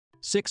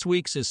6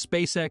 weeks is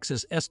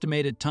SpaceX's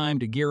estimated time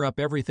to gear up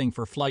everything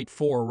for Flight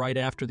 4 right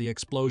after the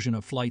explosion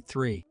of Flight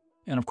 3.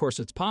 And of course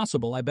it's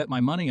possible, I bet my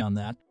money on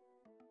that.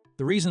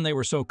 The reason they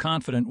were so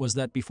confident was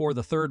that before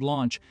the third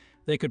launch,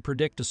 they could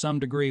predict to some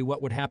degree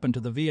what would happen to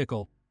the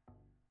vehicle.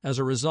 As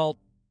a result,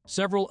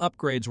 several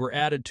upgrades were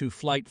added to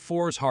Flight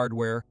 4's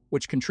hardware,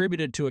 which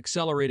contributed to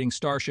accelerating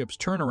Starship's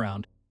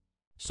turnaround.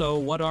 So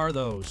what are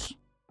those?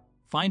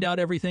 Find out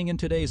everything in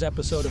today's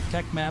episode of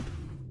Techmap.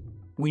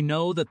 We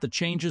know that the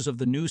changes of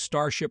the new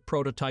Starship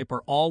prototype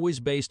are always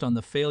based on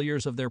the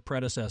failures of their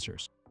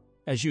predecessors.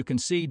 As you can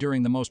see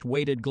during the most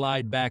weighted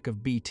glide back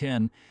of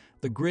B-10,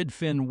 the grid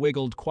fin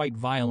wiggled quite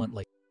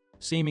violently,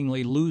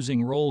 seemingly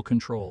losing roll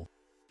control.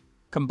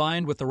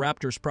 Combined with the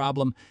Raptor's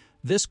problem,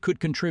 this could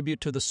contribute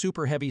to the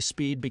super heavy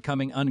speed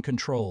becoming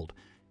uncontrolled,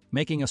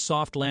 making a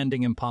soft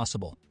landing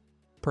impossible.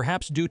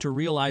 Perhaps due to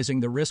realizing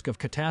the risk of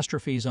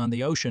catastrophes on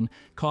the ocean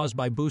caused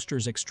by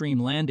boosters' extreme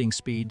landing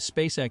speed,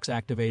 SpaceX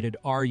activated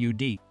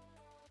RUD.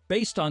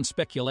 Based on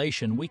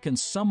speculation, we can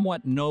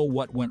somewhat know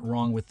what went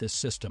wrong with this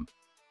system.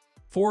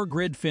 4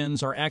 grid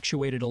fins are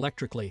actuated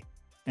electrically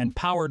and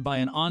powered by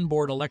an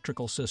onboard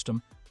electrical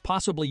system,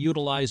 possibly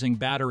utilizing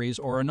batteries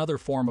or another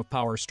form of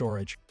power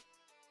storage.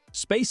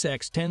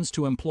 SpaceX tends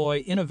to employ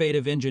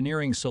innovative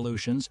engineering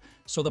solutions,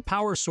 so the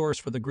power source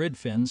for the grid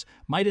fins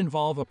might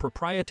involve a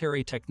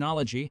proprietary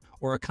technology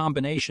or a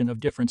combination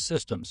of different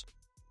systems.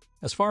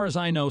 As far as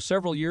I know,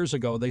 several years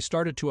ago they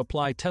started to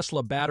apply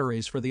Tesla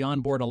batteries for the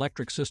onboard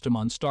electric system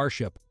on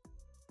Starship.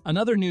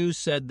 Another news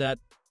said that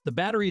the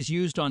batteries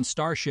used on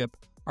Starship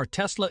are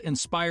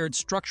Tesla-inspired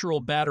structural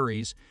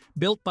batteries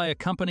built by a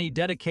company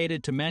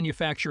dedicated to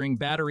manufacturing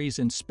batteries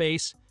in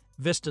space,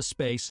 Vista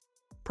Space.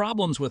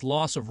 Problems with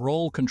loss of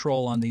roll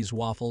control on these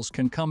waffles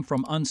can come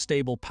from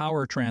unstable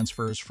power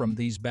transfers from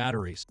these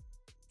batteries.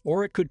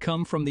 Or it could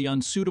come from the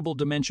unsuitable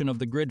dimension of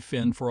the grid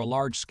fin for a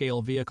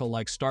large-scale vehicle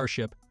like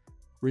Starship,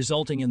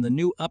 resulting in the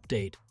new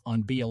update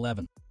on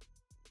B11.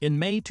 In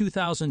May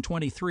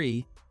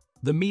 2023,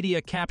 the media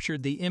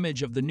captured the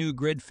image of the new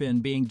grid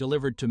fin being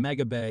delivered to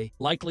Megabay,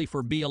 likely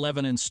for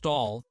B11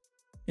 install.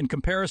 In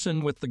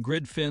comparison with the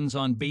grid fins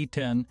on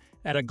B10,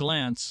 at a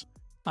glance,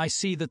 I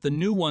see that the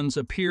new ones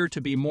appear to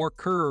be more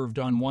curved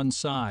on one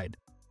side.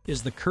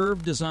 Is the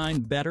curved design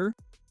better?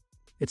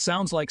 It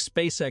sounds like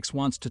SpaceX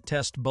wants to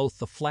test both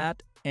the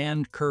flat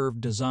and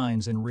curved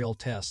designs in real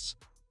tests.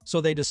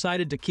 So they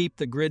decided to keep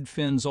the grid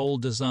fin's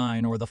old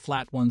design, or the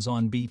flat ones,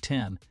 on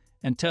B10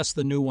 and test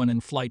the new one in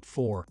Flight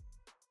 4.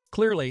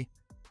 Clearly,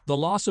 the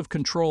loss of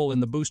control in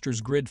the booster's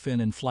grid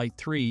fin in Flight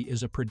 3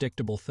 is a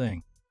predictable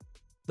thing.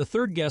 The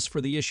third guess for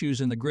the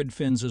issues in the grid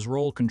fins'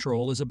 roll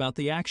control is about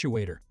the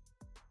actuator.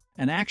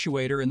 An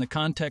actuator in the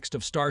context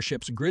of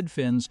Starship's grid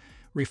fins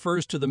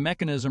refers to the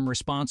mechanism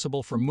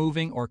responsible for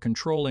moving or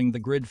controlling the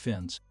grid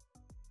fins.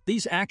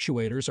 These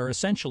actuators are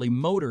essentially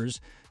motors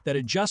that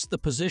adjust the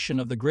position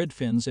of the grid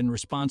fins in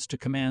response to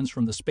commands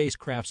from the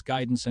spacecraft's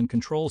guidance and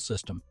control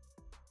system.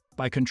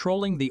 By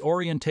controlling the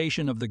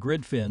orientation of the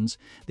grid fins,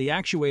 the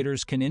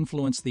actuators can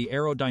influence the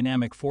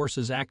aerodynamic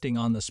forces acting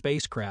on the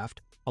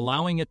spacecraft,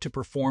 allowing it to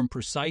perform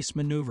precise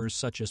maneuvers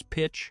such as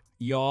pitch,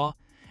 yaw,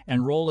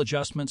 and roll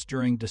adjustments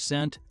during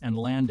descent and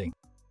landing.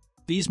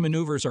 These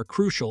maneuvers are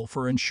crucial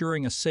for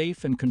ensuring a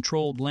safe and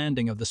controlled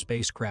landing of the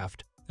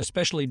spacecraft,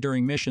 especially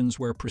during missions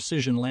where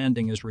precision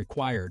landing is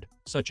required,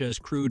 such as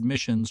crewed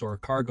missions or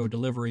cargo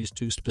deliveries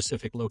to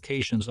specific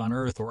locations on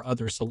Earth or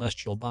other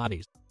celestial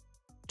bodies.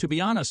 To be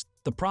honest,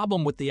 the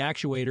problem with the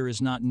actuator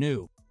is not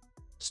new.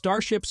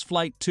 Starship's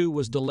Flight 2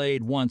 was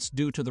delayed once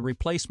due to the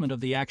replacement of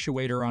the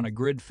actuator on a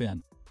grid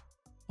fin.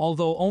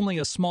 Although only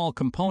a small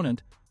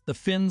component, the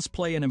fins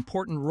play an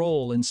important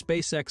role in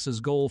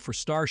SpaceX's goal for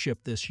Starship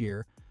this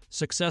year,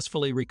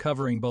 successfully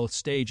recovering both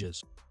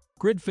stages.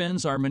 Grid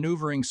fins are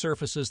maneuvering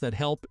surfaces that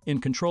help in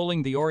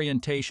controlling the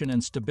orientation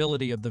and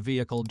stability of the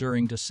vehicle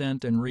during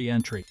descent and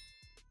re-entry.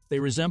 They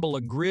resemble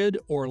a grid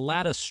or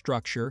lattice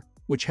structure,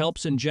 which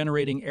helps in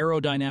generating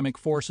aerodynamic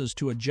forces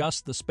to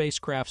adjust the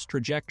spacecraft's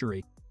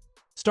trajectory.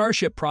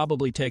 Starship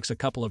probably takes a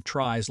couple of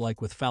tries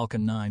like with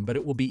Falcon 9, but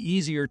it will be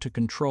easier to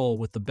control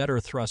with the better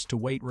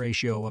thrust-to-weight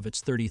ratio of its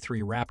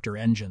 33 Raptor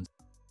engines.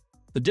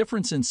 The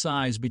difference in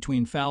size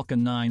between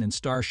Falcon 9 and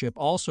Starship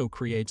also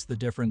creates the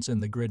difference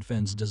in the grid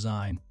fins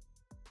design.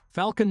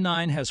 Falcon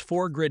 9 has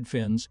 4 grid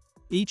fins,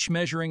 each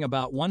measuring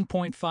about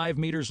 1.5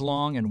 meters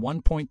long and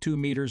 1.2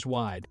 meters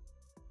wide.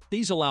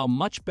 These allow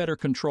much better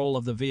control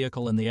of the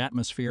vehicle in the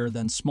atmosphere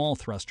than small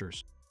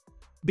thrusters.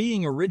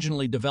 Being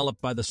originally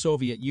developed by the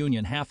Soviet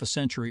Union half a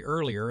century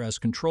earlier as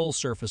control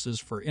surfaces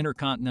for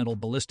intercontinental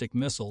ballistic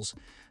missiles,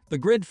 the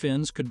grid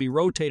fins could be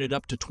rotated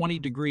up to 20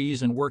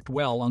 degrees and worked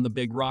well on the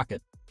big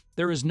rocket.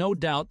 There is no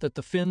doubt that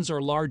the fins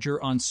are larger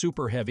on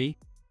Super Heavy,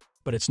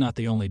 but it's not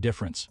the only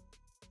difference.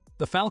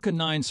 The Falcon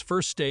 9's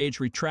first stage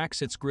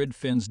retracts its grid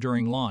fins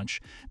during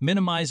launch,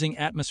 minimizing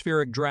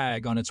atmospheric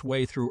drag on its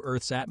way through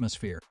Earth's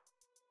atmosphere.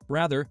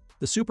 Rather,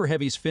 the Super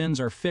Heavy's fins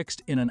are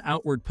fixed in an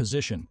outward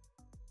position.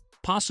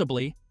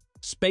 Possibly,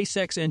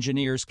 SpaceX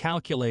engineers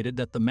calculated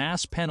that the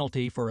mass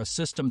penalty for a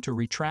system to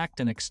retract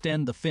and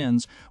extend the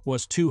fins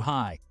was too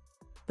high.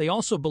 They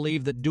also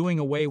believe that doing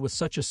away with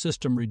such a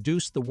system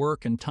reduced the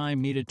work and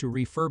time needed to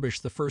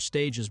refurbish the first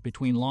stages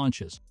between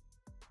launches.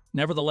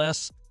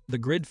 Nevertheless, the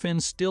grid fin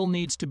still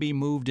needs to be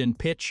moved in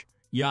pitch,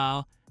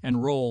 yaw,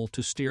 and roll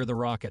to steer the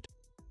rocket.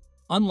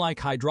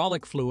 Unlike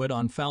hydraulic fluid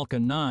on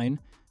Falcon 9,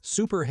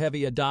 Super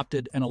Heavy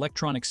adopted an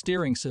electronic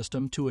steering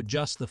system to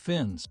adjust the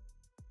fins.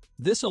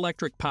 This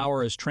electric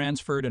power is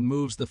transferred and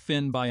moves the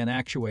fin by an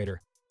actuator.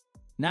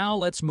 Now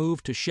let's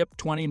move to Ship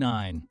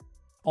 29.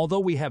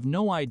 Although we have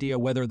no idea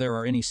whether there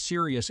are any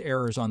serious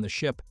errors on the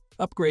ship,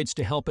 upgrades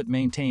to help it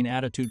maintain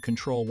attitude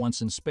control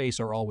once in space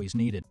are always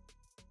needed.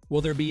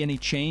 Will there be any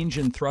change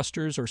in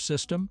thrusters or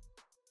system?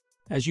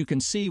 As you can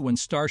see, when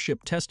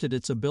Starship tested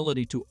its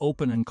ability to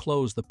open and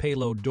close the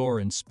payload door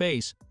in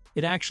space,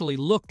 it actually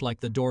looked like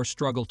the door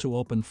struggled to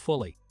open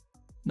fully.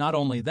 Not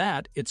only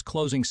that, its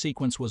closing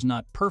sequence was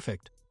not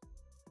perfect.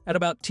 At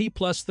about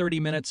T+30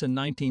 minutes and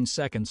 19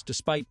 seconds,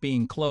 despite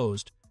being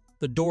closed,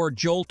 the door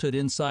jolted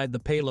inside the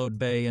payload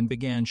bay and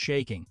began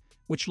shaking,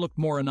 which looked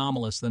more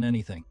anomalous than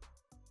anything.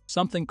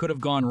 Something could have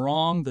gone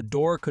wrong, the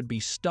door could be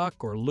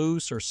stuck or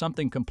loose, or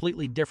something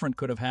completely different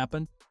could have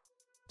happened.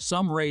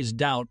 Some raised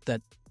doubt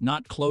that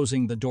not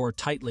closing the door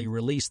tightly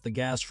released the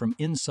gas from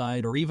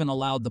inside or even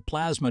allowed the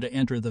plasma to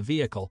enter the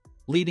vehicle,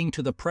 leading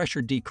to the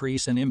pressure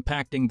decrease and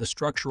impacting the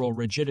structural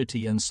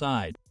rigidity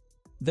inside.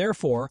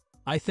 Therefore,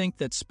 I think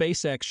that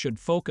SpaceX should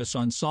focus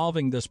on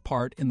solving this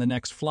part in the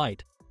next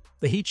flight.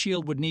 The heat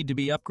shield would need to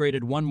be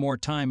upgraded one more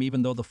time,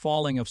 even though the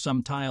falling of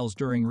some tiles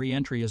during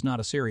re-entry is not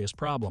a serious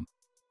problem.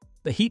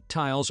 The heat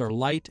tiles are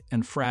light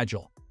and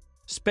fragile.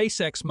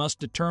 SpaceX must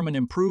determine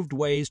improved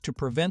ways to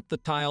prevent the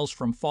tiles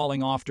from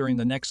falling off during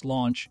the next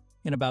launch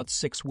in about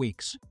 6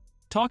 weeks.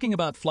 Talking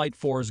about Flight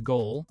 4's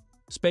goal,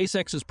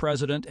 SpaceX's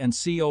president and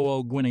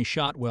COO Grin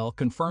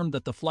confirmed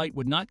that the flight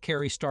would not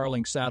carry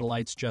Starlink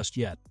satellites just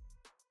yet.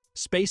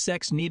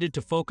 SpaceX needed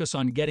to focus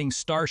on getting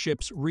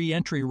Starship's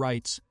re-entry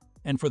rights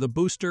and for the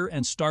booster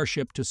and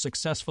Starship to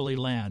successfully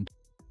land.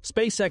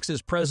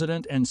 SpaceX's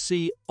president and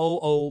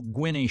COO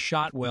Grin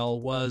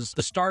was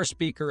the star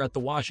speaker at the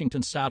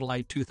Washington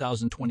Satellite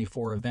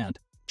 2024 event.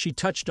 She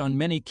touched on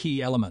many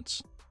key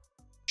elements.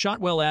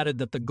 Shotwell added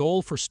that the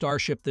goal for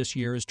Starship this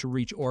year is to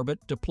reach orbit,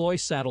 deploy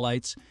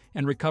satellites,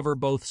 and recover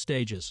both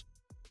stages.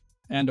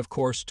 And of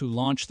course, to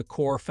launch the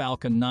core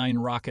Falcon 9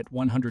 rocket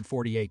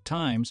 148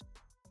 times.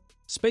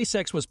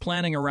 SpaceX was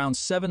planning around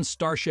 7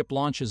 Starship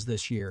launches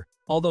this year,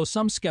 although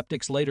some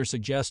skeptics later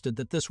suggested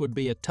that this would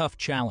be a tough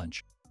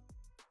challenge.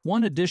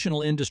 One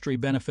additional industry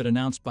benefit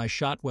announced by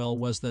Shotwell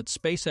was that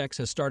SpaceX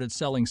has started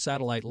selling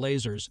satellite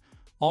lasers,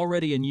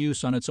 already in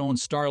use on its own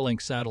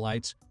Starlink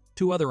satellites,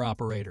 to other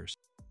operators.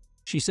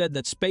 She said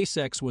that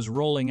SpaceX was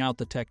rolling out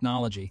the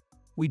technology.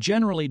 "We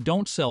generally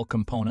don't sell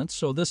components,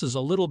 so this is a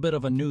little bit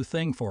of a new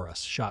thing for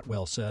us,"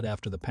 Shotwell said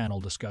after the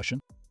panel discussion.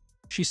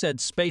 She said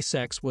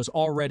SpaceX was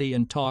already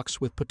in talks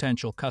with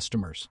potential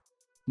customers.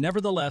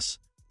 Nevertheless,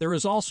 there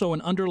is also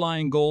an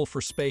underlying goal for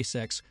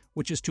SpaceX,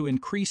 which is to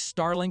increase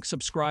Starlink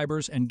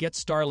subscribers and get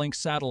Starlink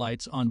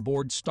satellites on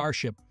board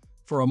Starship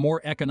for a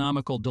more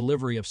economical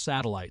delivery of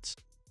satellites.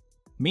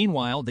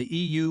 Meanwhile, the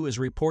EU is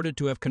reported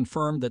to have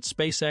confirmed that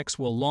SpaceX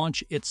will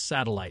launch its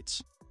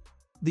satellites.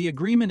 The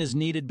agreement is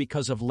needed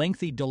because of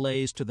lengthy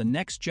delays to the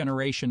next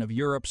generation of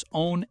Europe's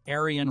own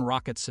Ariane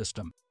rocket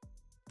system.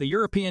 The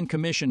European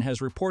Commission has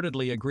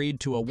reportedly agreed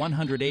to a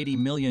 €180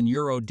 million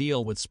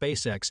deal with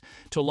SpaceX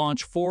to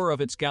launch 4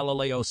 of its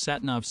Galileo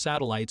Satnav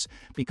satellites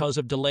because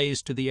of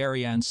delays to the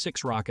Ariane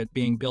 6 rocket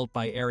being built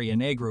by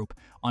Ariane Group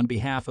on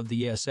behalf of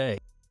the ESA.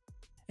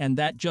 And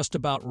that just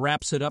about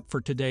wraps it up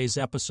for today's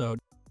episode.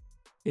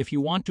 If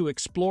you want to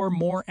explore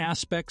more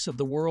aspects of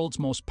the world's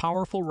most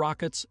powerful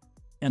rockets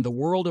and the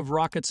world of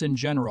rockets in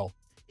general,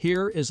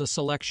 here is a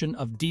selection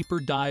of deeper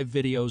dive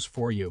videos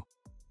for you.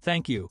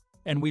 Thank you,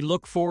 and we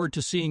look forward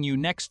to seeing you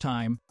next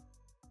time